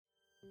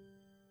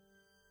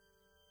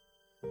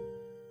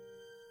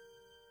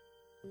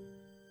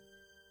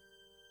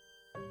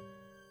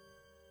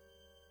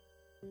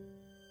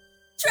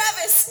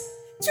Travis!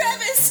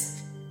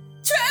 Travis!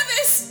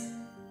 Travis!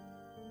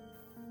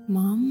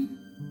 Mom,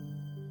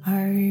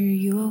 are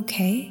you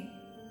okay?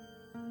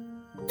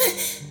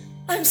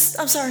 I'm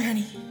sorry,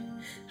 honey.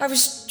 I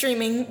was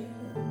dreaming.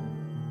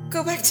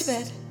 Go back to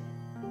bed.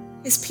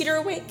 Is Peter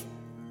awake?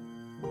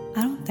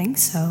 I don't think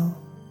so.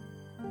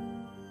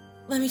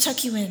 Let me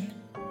tuck you in.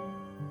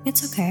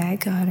 It's okay, I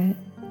got it.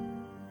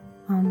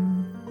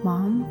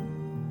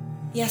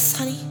 Mom? Yes,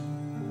 honey?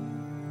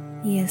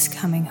 He is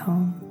coming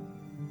home.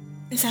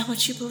 Is that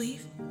what you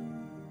believe?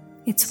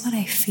 It's what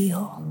I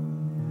feel.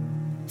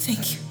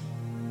 Thank you.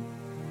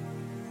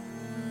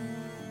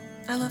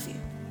 I love you.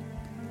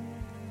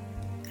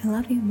 I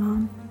love you,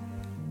 Mom.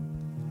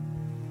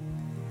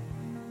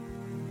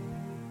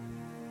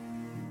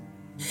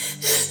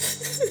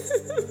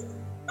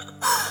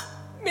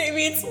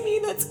 Maybe it's me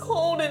that's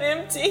cold and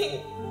empty.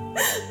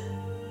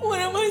 What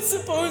am I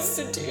supposed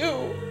to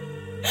do?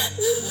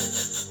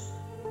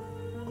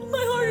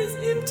 My heart is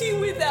empty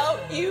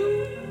without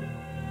you.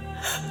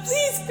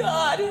 Please,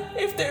 God,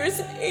 if there is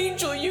an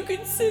angel you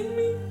can send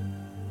me,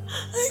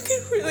 I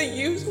could really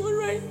use one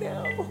right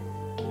now.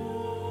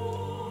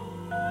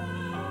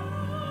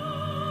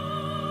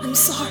 I'm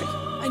sorry.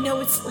 I know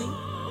it's late.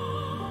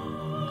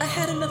 I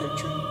had another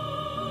dream.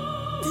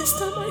 This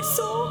time I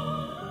saw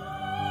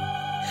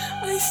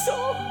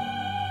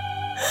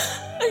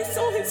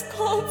his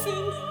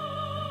coffin,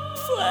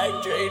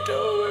 flag draped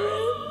over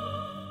him,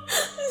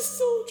 the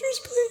soldiers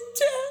playing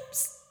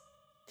taps.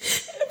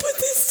 But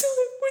this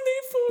time, when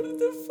they folded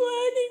the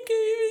flag and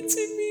gave it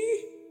to me,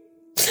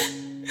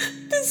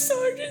 the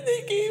sergeant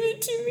that gave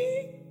it to me,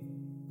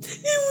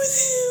 it was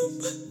him.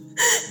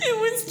 It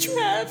was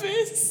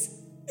Travis.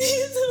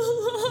 He's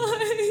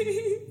alive.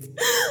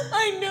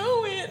 I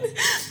know it.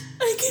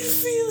 I can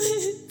feel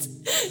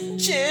it.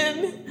 Jen,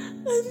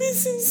 I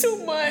miss him so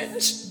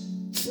much.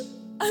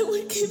 I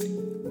would give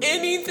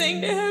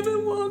anything to have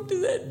him walk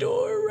through that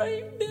door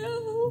right now.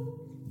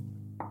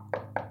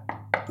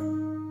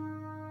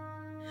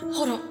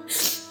 Hold on.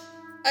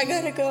 I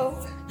gotta go.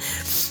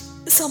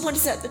 Someone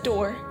is at the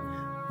door.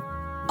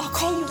 I'll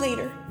call you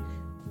later.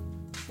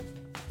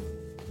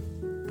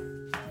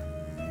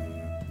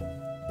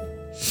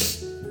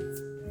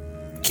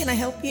 Can I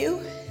help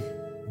you?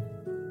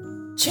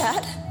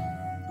 Chad?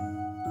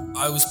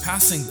 I was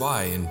passing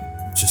by and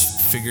just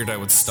figured I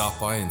would stop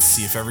by and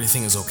see if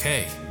everything is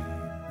okay.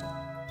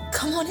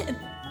 Come on in.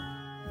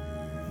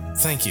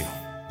 Thank you.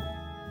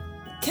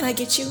 Can I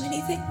get you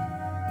anything?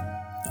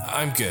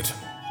 I'm good.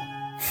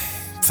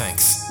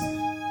 Thanks.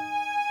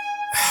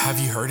 Have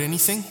you heard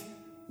anything?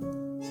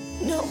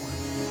 No,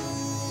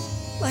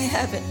 I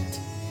haven't.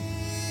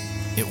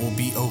 It will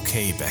be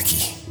okay,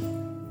 Becky.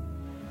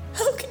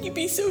 How can you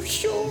be so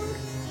sure?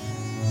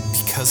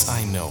 Because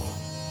I know.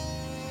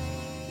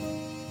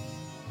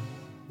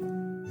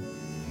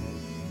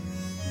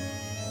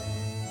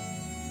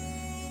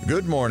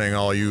 Good morning,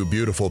 all you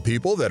beautiful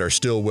people that are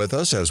still with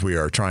us as we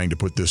are trying to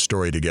put this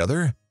story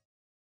together.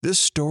 This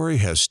story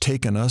has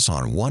taken us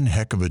on one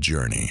heck of a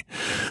journey.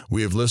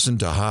 We have listened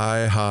to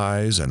high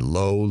highs and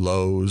low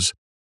lows.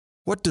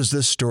 What does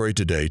this story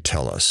today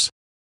tell us?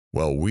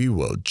 Well, we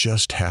will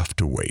just have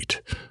to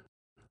wait.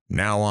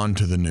 Now on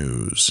to the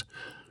news.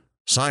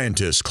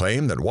 Scientists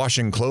claim that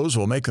washing clothes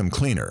will make them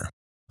cleaner.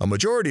 A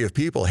majority of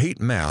people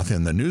hate math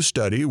in the new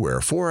study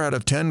where 4 out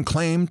of 10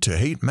 claim to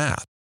hate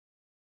math.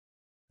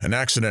 An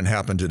accident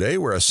happened today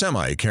where a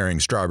semi carrying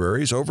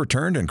strawberries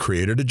overturned and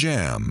created a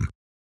jam.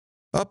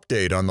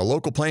 Update on the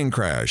local plane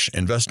crash.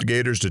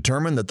 Investigators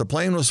determined that the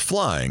plane was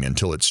flying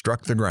until it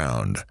struck the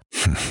ground.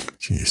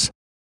 Jeez.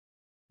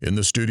 In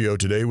the studio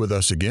today with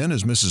us again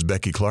is Mrs.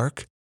 Becky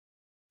Clark.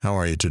 How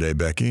are you today,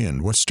 Becky,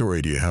 and what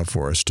story do you have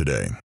for us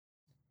today?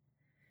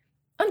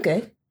 I'm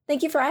good.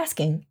 Thank you for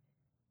asking.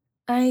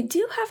 I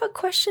do have a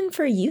question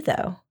for you,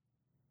 though.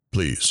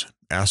 Please,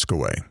 ask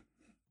away.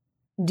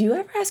 Do you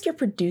ever ask your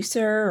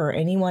producer or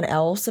anyone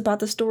else about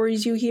the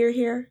stories you hear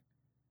here?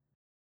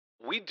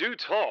 We do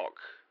talk.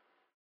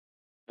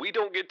 We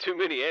don't get too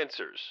many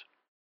answers,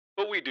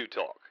 but we do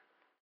talk.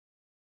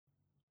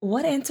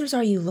 What answers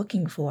are you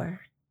looking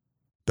for?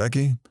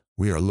 Becky,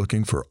 we are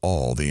looking for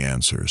all the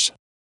answers.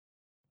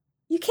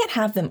 You can't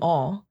have them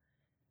all.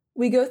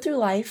 We go through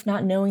life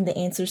not knowing the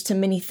answers to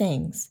many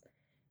things.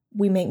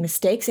 We make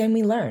mistakes and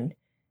we learn.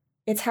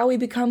 It's how we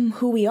become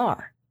who we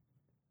are.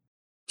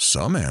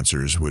 Some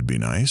answers would be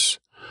nice.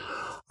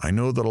 I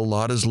know that a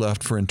lot is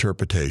left for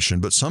interpretation,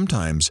 but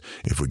sometimes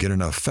if we get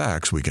enough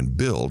facts, we can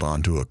build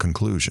onto a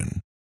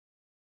conclusion.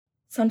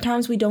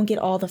 Sometimes we don't get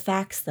all the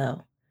facts,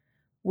 though.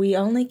 We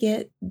only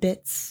get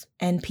bits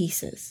and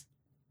pieces.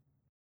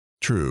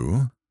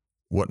 True.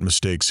 What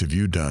mistakes have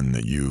you done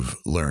that you've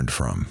learned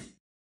from?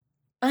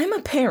 I'm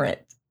a parent.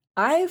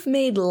 I've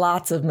made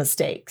lots of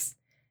mistakes.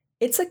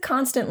 It's a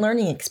constant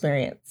learning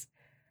experience.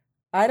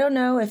 I don't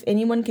know if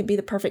anyone can be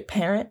the perfect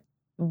parent,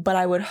 but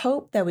I would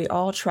hope that we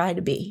all try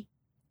to be.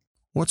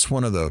 What's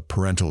one of the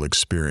parental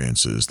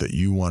experiences that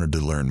you wanted to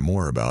learn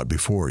more about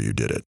before you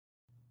did it?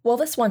 Well,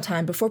 this one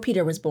time before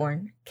Peter was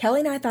born,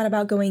 Kelly and I thought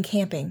about going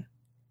camping.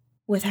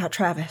 without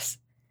Travis.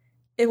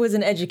 It was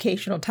an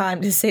educational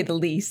time, to say the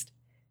least.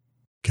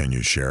 Can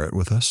you share it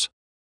with us?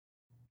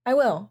 I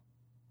will.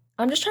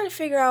 I'm just trying to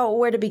figure out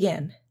where to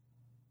begin.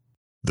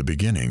 The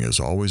beginning is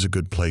always a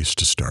good place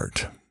to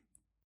start.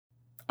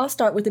 I'll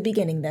start with the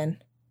beginning then.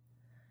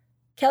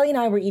 Kelly and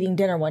I were eating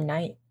dinner one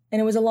night,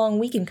 and it was a long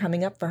weekend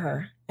coming up for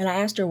her, and I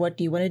asked her, "What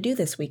do you want to do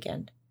this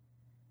weekend?"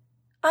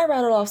 I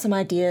rattled off some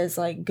ideas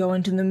like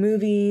going to the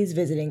movies,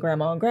 visiting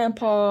Grandma and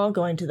Grandpa,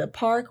 going to the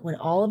park, when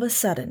all of a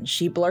sudden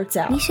she blurts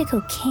out, We should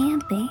go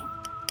camping.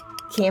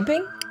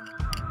 "Camping?"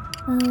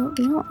 Well,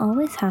 we don't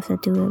always have to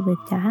do it with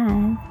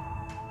Dad.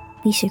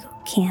 We should go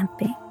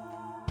camping.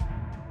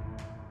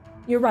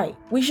 You're right,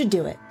 we should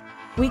do it.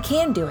 We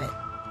can do it,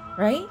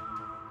 right?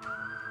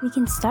 We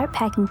can start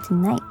packing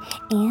tonight,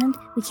 and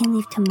we can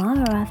leave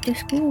tomorrow after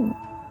school.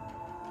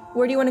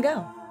 Where do you want to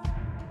go?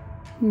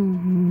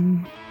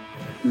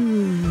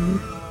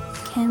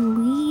 Can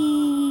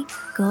we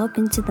go up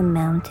into the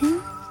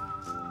mountain?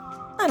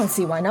 I don't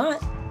see why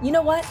not. You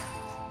know what?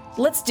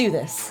 Let's do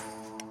this.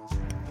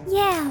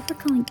 Yeah, we're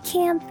going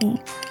camping.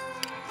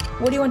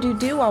 What do you want to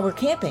do while we're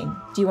camping?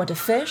 Do you want to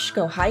fish,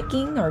 go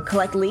hiking, or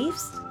collect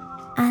leaves?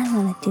 I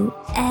want to do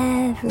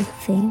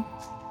everything.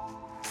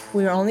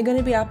 We are only going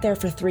to be out there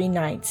for 3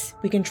 nights.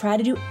 We can try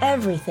to do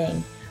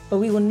everything, but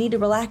we will need to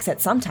relax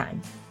at some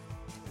time.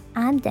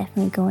 I'm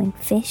definitely going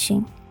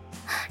fishing.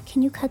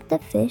 Can you cut the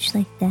fish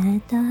like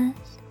Dad does?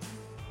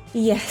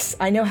 Yes,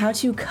 I know how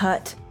to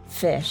cut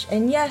fish.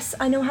 And yes,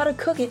 I know how to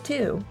cook it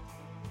too.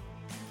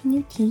 Can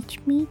you teach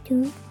me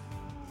too?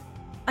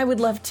 I would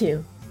love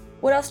to.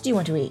 What else do you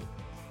want to eat?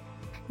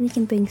 We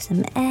can bring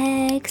some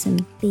eggs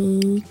and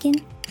bacon.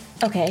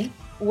 Okay,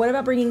 what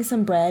about bringing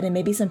some bread and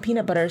maybe some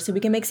peanut butter so we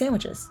can make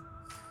sandwiches?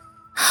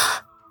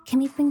 Can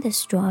we bring the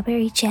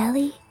strawberry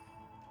jelly?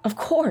 Of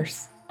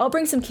course. I'll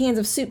bring some cans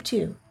of soup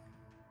too.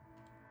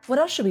 What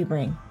else should we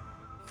bring?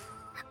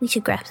 We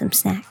should grab some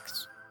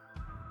snacks.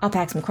 I'll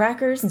pack some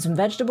crackers and some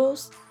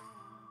vegetables,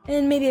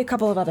 and maybe a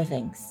couple of other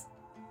things.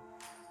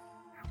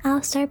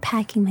 I'll start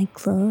packing my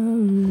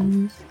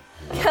clothes.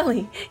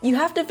 Kelly, you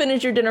have to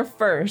finish your dinner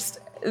first.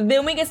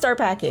 Then we can start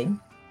packing.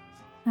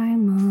 Sorry,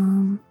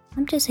 Mom.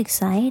 I'm just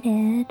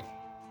excited.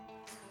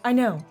 I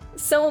know.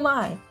 So am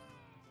I.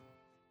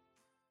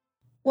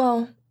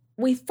 Well,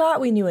 we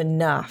thought we knew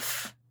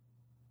enough.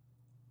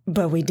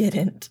 But we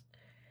didn't.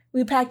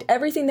 We packed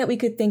everything that we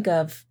could think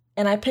of,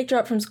 and I picked her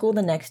up from school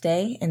the next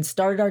day and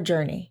started our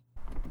journey.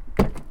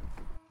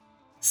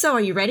 So,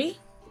 are you ready?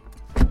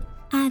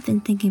 I've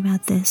been thinking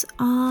about this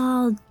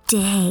all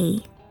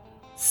day.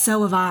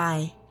 So have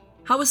I.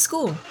 How was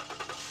school?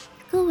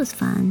 School was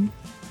fun.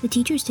 The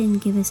teachers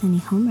didn't give us any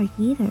homework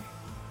either.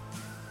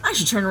 I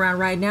should turn around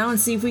right now and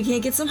see if we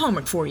can't get some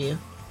homework for you.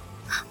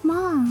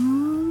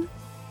 Mom,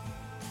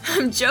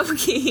 I'm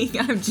joking.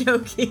 I'm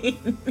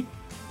joking.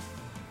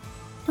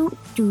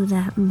 don't do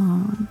that,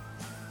 Mom.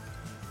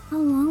 How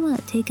long will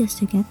it take us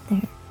to get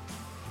there?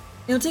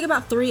 It'll take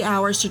about 3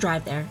 hours to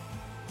drive there.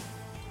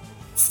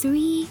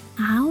 3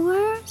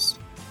 hours?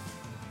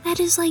 That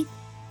is like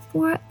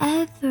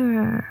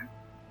forever.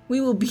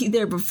 We will be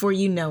there before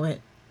you know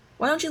it.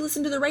 Why don't you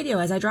listen to the radio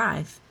as I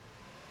drive?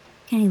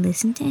 Can I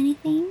listen to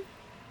anything?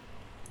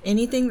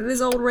 Anything that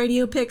this old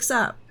radio picks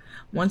up.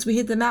 Once we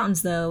hit the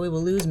mountains, though, it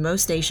will lose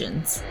most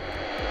stations.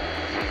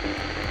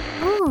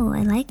 Oh,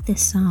 I like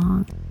this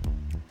song.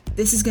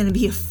 This is going to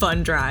be a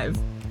fun drive.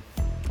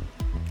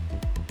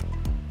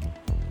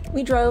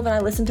 We drove and I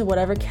listened to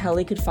whatever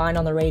Kelly could find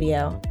on the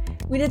radio.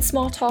 We did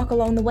small talk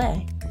along the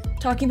way,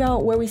 talking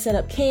about where we set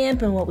up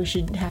camp and what we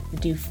should have to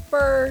do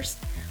first.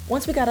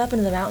 Once we got up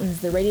into the mountains,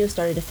 the radio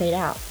started to fade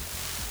out.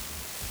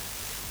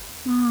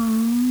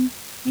 Mom,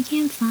 I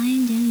can't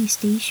find any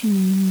station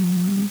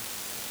anymore.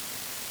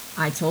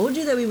 I told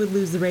you that we would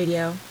lose the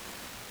radio.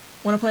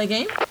 Want to play a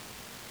game?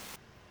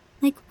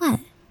 Like what?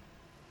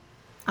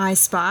 I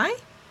Spy?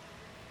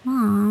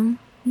 Mom,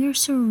 we are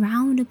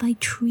surrounded by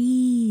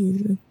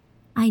trees.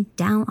 I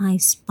doubt I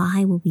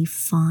Spy will be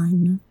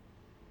fun.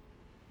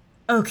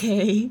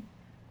 Okay.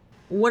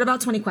 What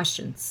about 20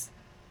 questions?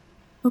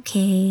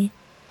 Okay,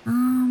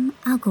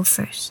 I'll go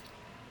first.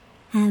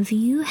 Have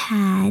you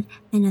had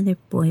another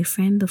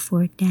boyfriend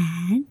before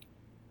Dad?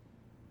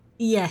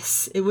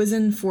 Yes, it was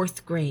in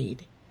 4th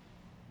grade.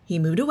 He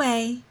moved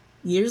away.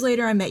 Years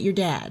later, I met your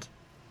dad.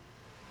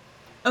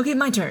 Okay,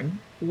 my turn.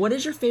 What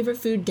is your favorite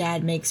food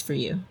Dad makes for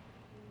you?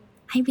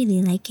 I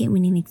really like it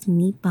when he makes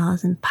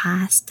meatballs and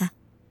pasta.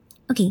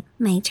 Okay,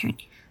 my turn.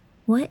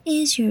 What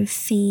is your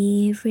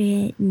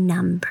favorite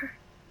number?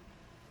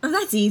 Oh,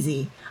 that's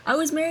easy. I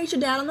was married to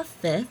Dad on the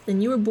 5th,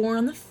 and you were born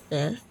on the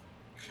 5th.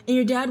 And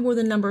your dad wore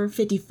the number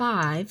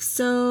 55,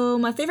 so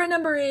my favorite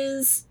number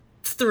is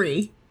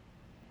 3.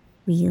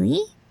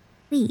 Really?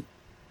 Wait,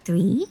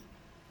 3?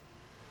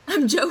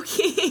 I'm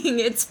joking.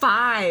 It's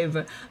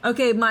 5.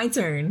 Okay, my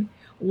turn.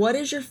 What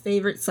is your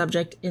favorite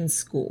subject in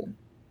school?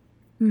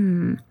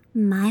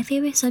 My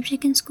favorite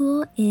subject in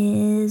school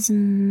is,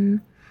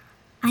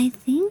 I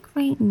think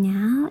right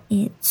now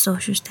it's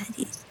social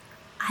studies.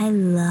 I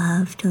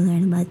love to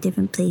learn about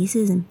different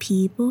places and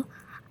people.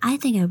 I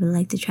think I would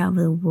like to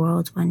travel the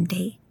world one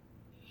day.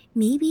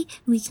 Maybe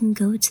we can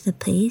go to the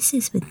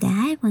places with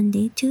Dad one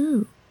day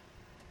too.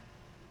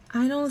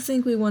 I don't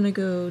think we want to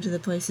go to the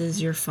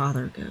places your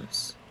father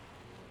goes.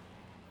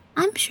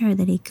 I'm sure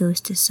that he goes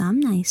to some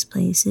nice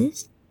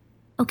places.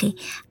 Okay,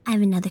 I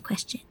have another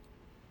question.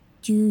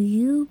 Do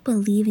you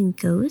believe in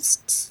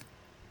ghosts?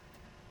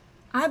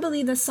 I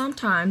believe that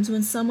sometimes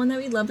when someone that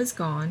we love is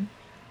gone,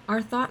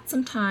 our thoughts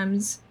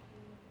sometimes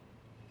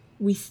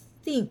we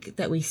think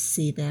that we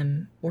see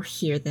them or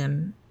hear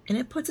them, and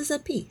it puts us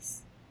at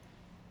peace.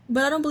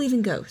 But I don't believe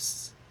in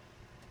ghosts.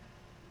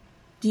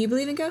 Do you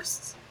believe in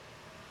ghosts?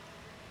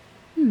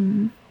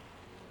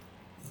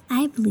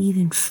 I believe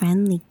in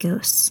friendly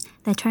ghosts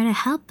that try to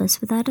help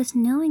us without us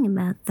knowing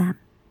about them.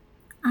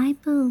 I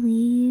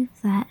believe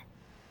that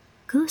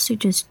ghosts are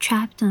just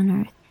trapped on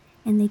Earth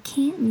and they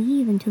can't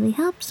leave until they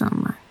help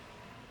someone.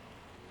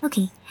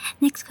 Okay,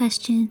 next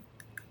question.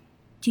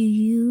 Do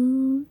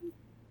you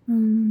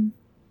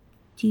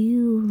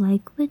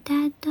like what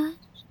Dad does?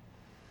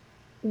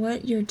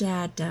 What your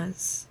dad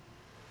does?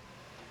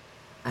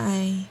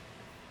 I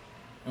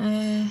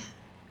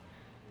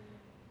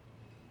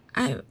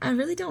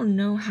really don't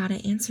know how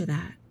to answer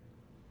that.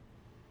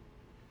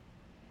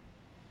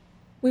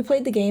 We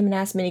played the game and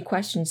asked many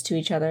questions to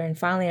each other and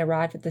finally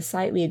arrived at the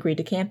site we agreed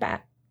to camp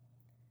at.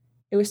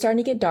 It was starting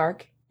to get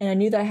dark, and I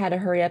knew that I had to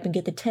hurry up and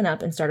get the tent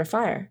up and start a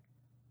fire.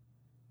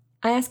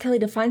 I asked Kelly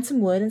to find some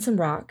wood and some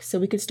rocks so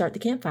we could start the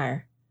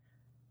campfire.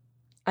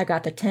 I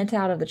got the tent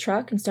out of the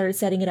truck and started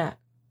setting it up.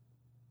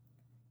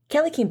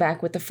 Kelly came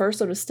back with the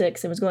first load of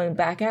sticks and was going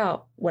back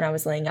out when I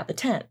was laying out the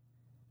tent.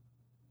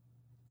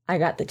 I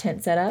got the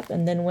tent set up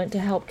and then went to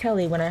help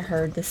Kelly when I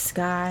heard the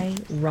sky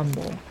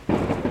rumble.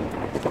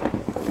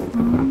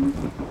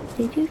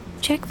 Did you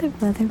check the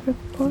weather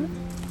report?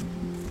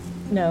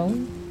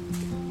 No,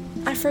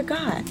 I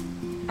forgot.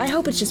 I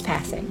hope it's just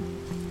passing.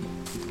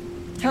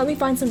 Help me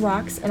find some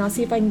rocks and I'll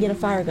see if I can get a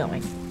fire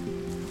going.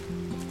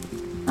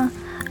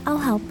 I'll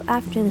help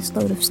after this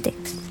load of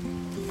sticks.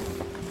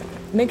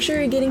 Make sure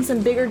you're getting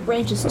some bigger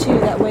branches too,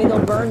 that way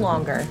they'll burn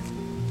longer.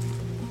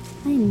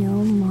 I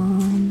know,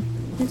 Mom.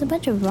 There's a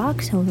bunch of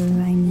rocks over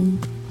where I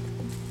need.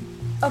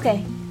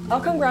 Okay,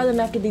 I'll come grab them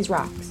after these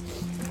rocks.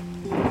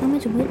 How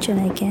much wood should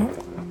I get?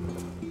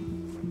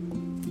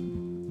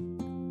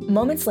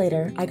 Moments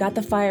later, I got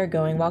the fire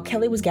going while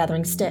Kelly was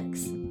gathering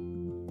sticks.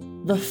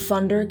 The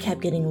thunder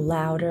kept getting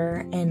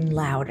louder and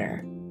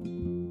louder.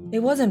 It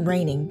wasn't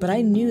raining, but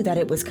I knew that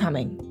it was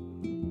coming.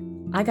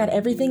 I got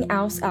everything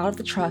else out of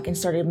the truck and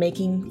started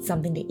making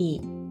something to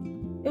eat.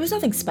 It was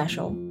nothing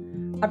special.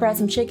 I brought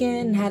some chicken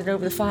and had it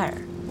over the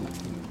fire.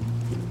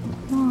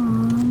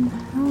 Mom,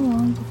 how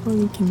long before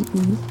we can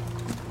eat?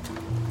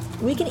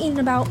 We can eat in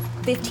about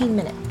 15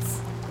 minutes.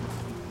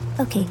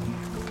 Okay,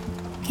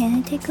 can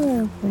I take a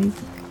little break?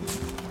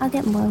 I'll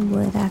get more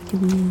wood after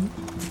we eat.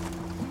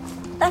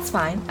 That's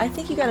fine. I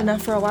think you got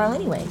enough for a while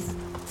anyways.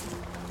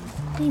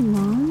 Hey,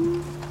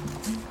 Mom?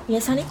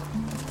 Yes, honey?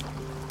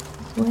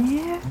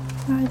 Where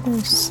are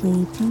those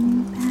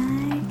sleeping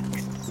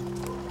bags?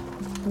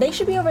 They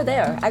should be over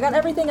there. I got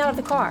everything out of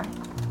the car.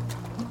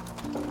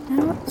 I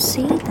don't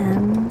see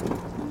them.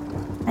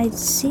 I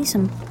see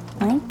some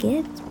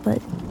blankets,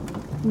 but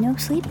no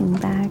sleeping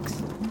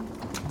bags.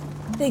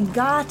 They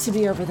got to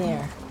be over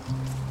there.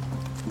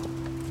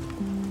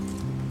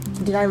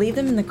 Did I leave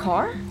them in the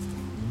car?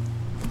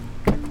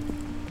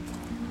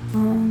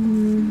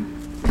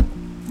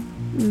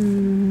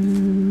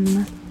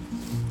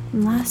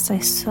 Last I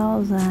saw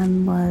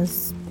them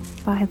was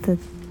by the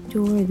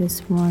door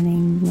this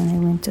morning when I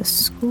went to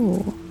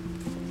school.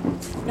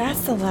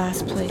 That's the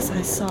last place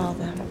I saw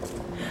them.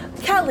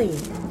 Kelly!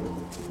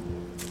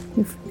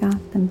 You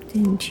forgot them,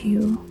 didn't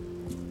you?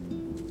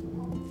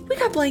 We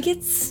got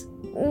blankets.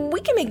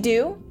 We can make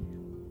do.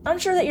 I'm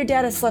sure that your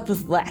dad has slept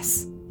with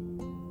less.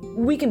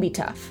 We can be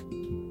tough.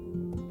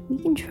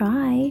 We can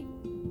try.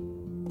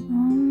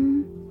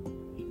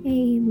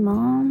 Hey,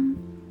 Mom.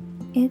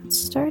 It's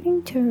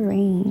starting to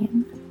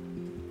rain.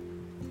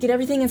 Get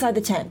everything inside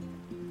the tent.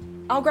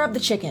 I'll grab the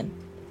chicken.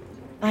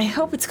 I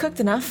hope it's cooked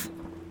enough.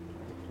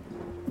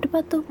 What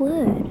about the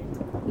wood?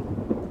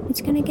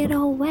 It's gonna get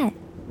all wet.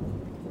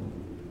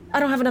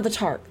 I don't have another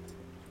tarp.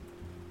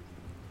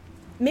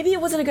 Maybe it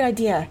wasn't a good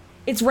idea.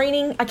 It's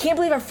raining. I can't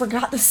believe I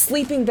forgot the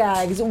sleeping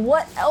bags.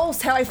 What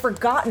else have I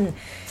forgotten?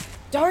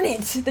 Darn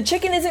it, the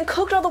chicken isn't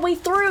cooked all the way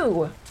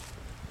through.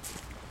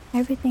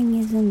 Everything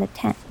is in the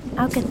tent.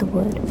 I'll get the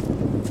wood.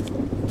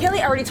 Kelly,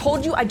 I already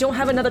told you I don't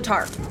have another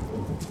tarp.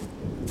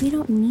 You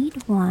don't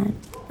need one.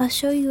 I'll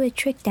show you a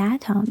trick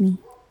Dad taught me.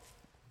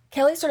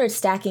 Kelly started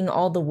stacking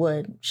all the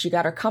wood. She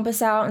got her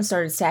compass out and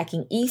started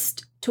stacking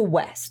east to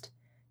west.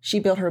 She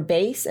built her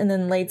base and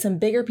then laid some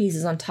bigger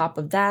pieces on top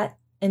of that,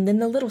 and then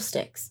the little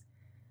sticks.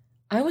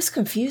 I was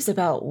confused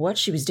about what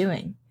she was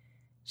doing.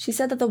 She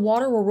said that the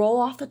water will roll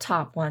off the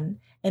top one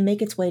and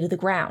make its way to the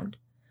ground.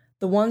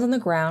 The ones on the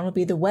ground would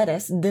be the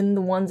wettest, then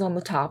the ones on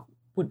the top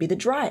would be the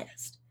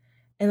driest.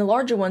 And the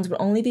larger ones would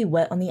only be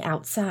wet on the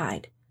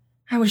outside.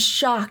 I was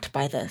shocked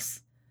by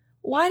this.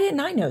 Why didn't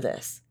I know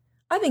this?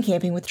 I've been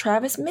camping with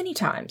Travis many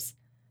times.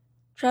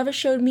 Travis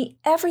showed me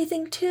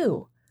everything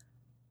too.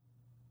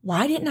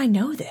 Why didn't I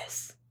know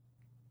this?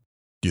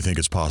 Do you think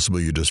it's possible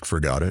you just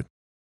forgot it?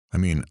 I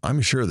mean,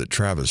 I'm sure that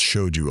Travis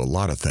showed you a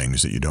lot of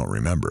things that you don't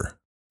remember.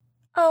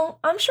 Oh,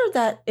 I'm sure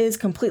that is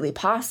completely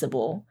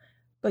possible,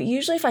 but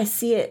usually if I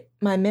see it,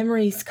 my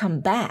memories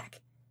come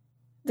back.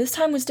 This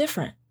time was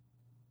different.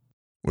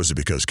 Was it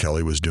because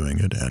Kelly was doing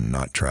it and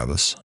not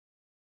Travis?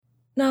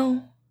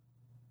 No,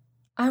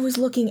 I was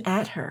looking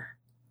at her.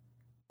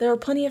 There are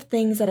plenty of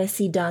things that I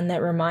see done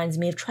that reminds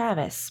me of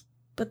Travis,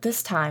 but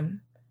this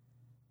time,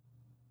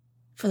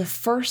 for the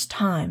first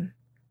time,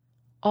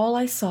 all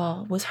I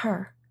saw was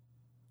her.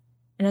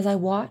 And as I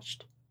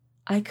watched,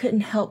 I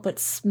couldn't help but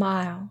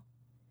smile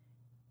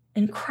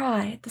and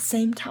cry at the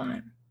same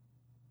time.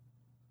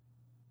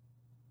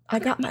 I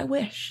got my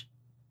wish.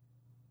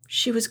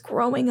 She was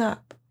growing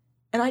up,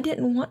 and I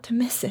didn't want to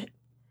miss it.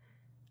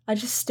 I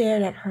just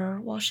stared at her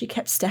while she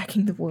kept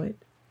stacking the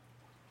wood.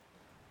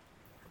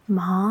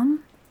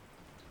 Mom?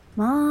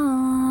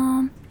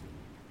 Mom?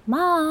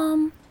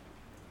 Mom?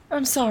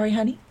 I'm sorry,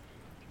 honey.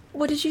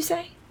 What did you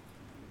say?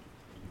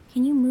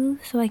 Can you move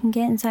so I can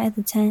get inside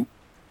the tent?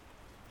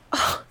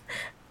 Oh,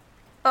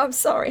 I'm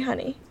sorry,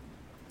 honey.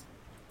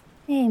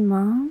 Hey,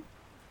 Mom.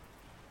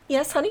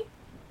 Yes, honey?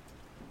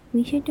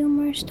 We should do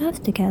more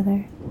stuff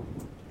together.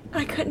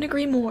 I couldn't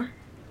agree more.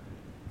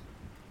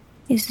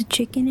 Is the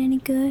chicken any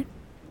good?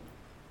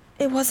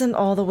 It wasn't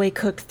all the way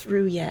cooked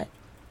through yet.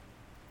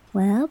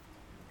 Well,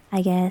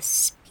 I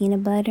guess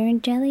peanut butter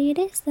and jelly it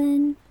is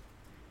then.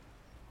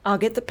 I'll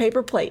get the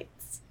paper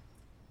plates.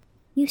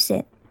 You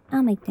sit.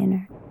 I'll make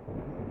dinner.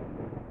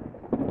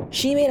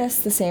 She made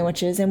us the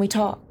sandwiches and we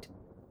talked.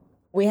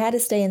 We had to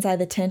stay inside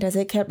the tent as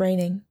it kept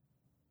raining.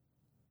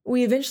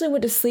 We eventually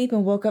went to sleep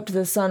and woke up to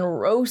the sun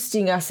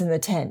roasting us in the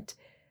tent.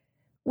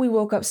 We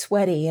woke up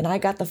sweaty and I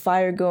got the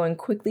fire going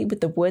quickly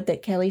with the wood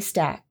that Kelly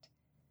stacked.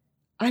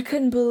 I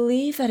couldn't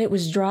believe that it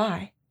was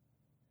dry.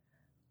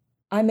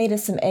 I made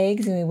us some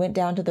eggs and we went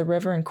down to the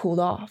river and cooled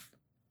off.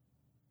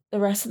 The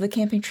rest of the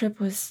camping trip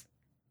was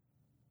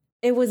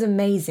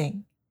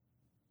amazing.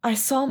 I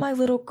saw my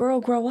little girl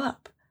grow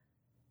up.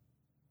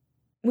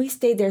 We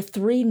stayed there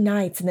 3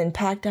 nights and then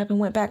packed up and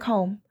went back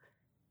home.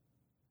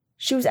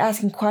 She was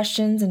asking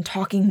questions and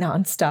talking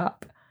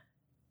nonstop.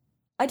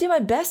 I did my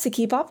best to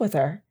keep up with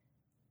her.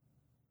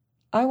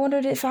 I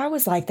wondered if I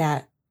was like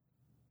that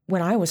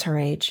when I was her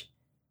age.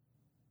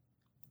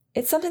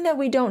 It's something that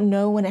we don't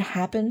know when it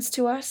happens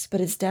to us,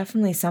 but it's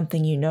definitely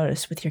something you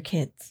notice with your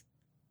kids.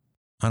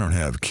 I don't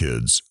have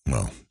kids,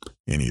 well,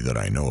 any that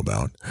I know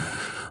about,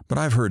 but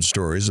I've heard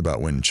stories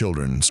about when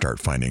children start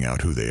finding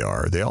out who they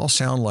are. They all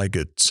sound like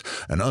it's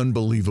an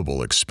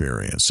unbelievable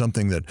experience,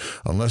 something that,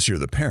 unless you're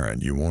the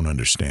parent, you won't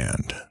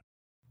understand.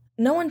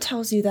 No one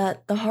tells you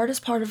that the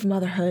hardest part of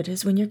motherhood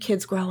is when your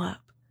kids grow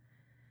up.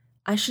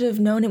 I should have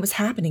known it was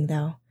happening,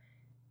 though.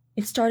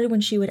 It started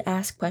when she would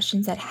ask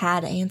questions that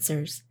had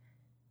answers.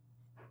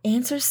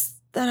 Answers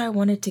that I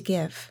wanted to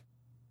give.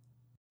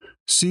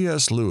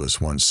 C.S. Lewis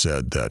once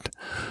said that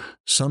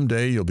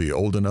someday you'll be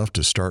old enough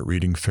to start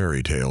reading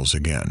fairy tales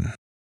again.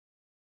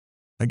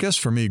 I guess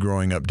for me,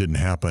 growing up didn't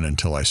happen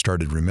until I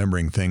started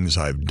remembering things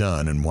I've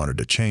done and wanted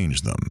to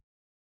change them.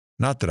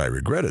 Not that I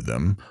regretted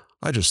them,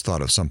 I just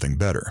thought of something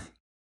better.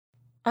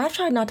 I've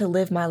tried not to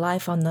live my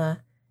life on the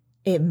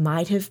 "it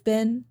might have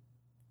been."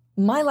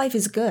 My life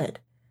is good,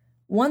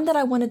 one that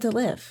I wanted to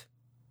live.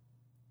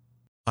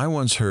 I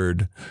once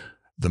heard,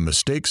 "The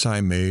mistakes I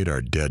made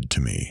are dead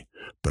to me,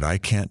 but I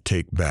can't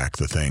take back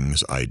the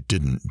things I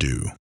didn't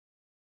do."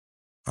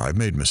 I've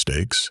made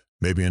mistakes,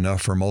 maybe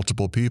enough for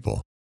multiple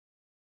people.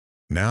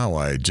 Now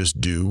I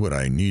just do what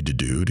I need to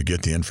do to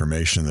get the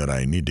information that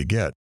I need to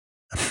get.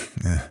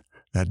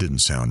 That didn't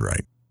sound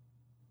right.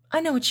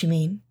 I know what you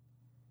mean.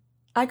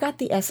 I got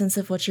the essence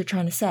of what you're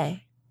trying to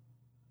say.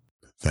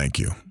 Thank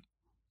you.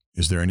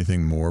 Is there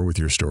anything more with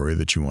your story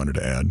that you wanted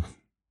to add?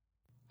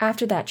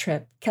 After that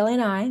trip, Kelly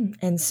and I,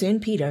 and soon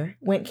Peter,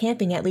 went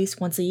camping at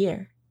least once a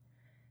year.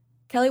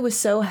 Kelly was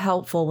so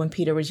helpful when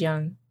Peter was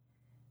young.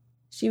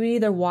 She would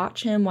either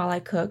watch him while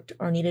I cooked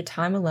or needed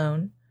time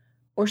alone,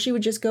 or she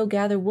would just go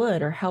gather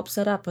wood or help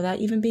set up without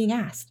even being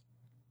asked.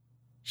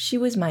 She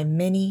was my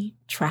mini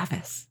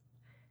Travis.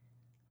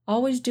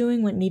 Always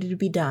doing what needed to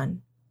be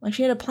done, like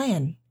she had a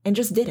plan and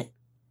just did it.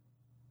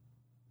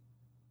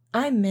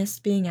 I miss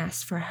being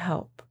asked for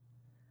help,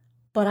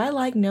 but I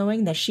like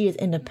knowing that she is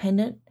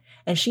independent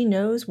and she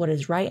knows what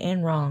is right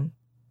and wrong.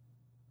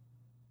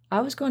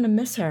 I was going to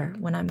miss her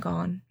when I'm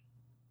gone.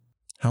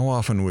 How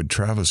often would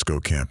Travis go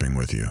camping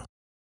with you?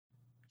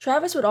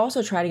 Travis would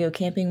also try to go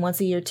camping once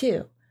a year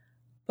too,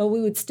 but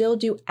we would still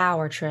do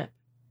our trip,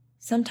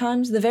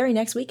 sometimes the very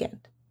next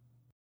weekend.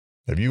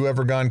 Have you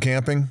ever gone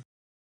camping?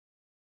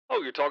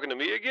 Oh, you're talking to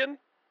me again?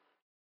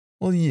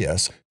 Well,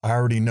 yes. I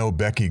already know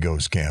Becky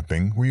goes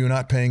camping. Were you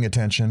not paying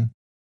attention?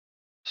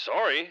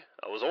 Sorry,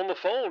 I was on the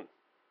phone.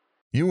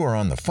 You were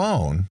on the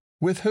phone?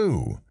 With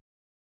who?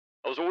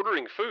 I was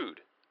ordering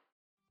food.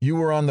 You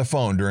were on the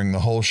phone during the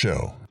whole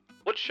show.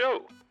 What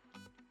show?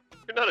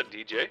 You're not a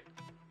DJ.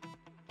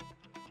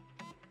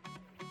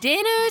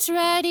 Dinner's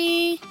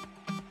ready.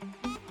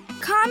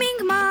 Coming,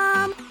 Mom.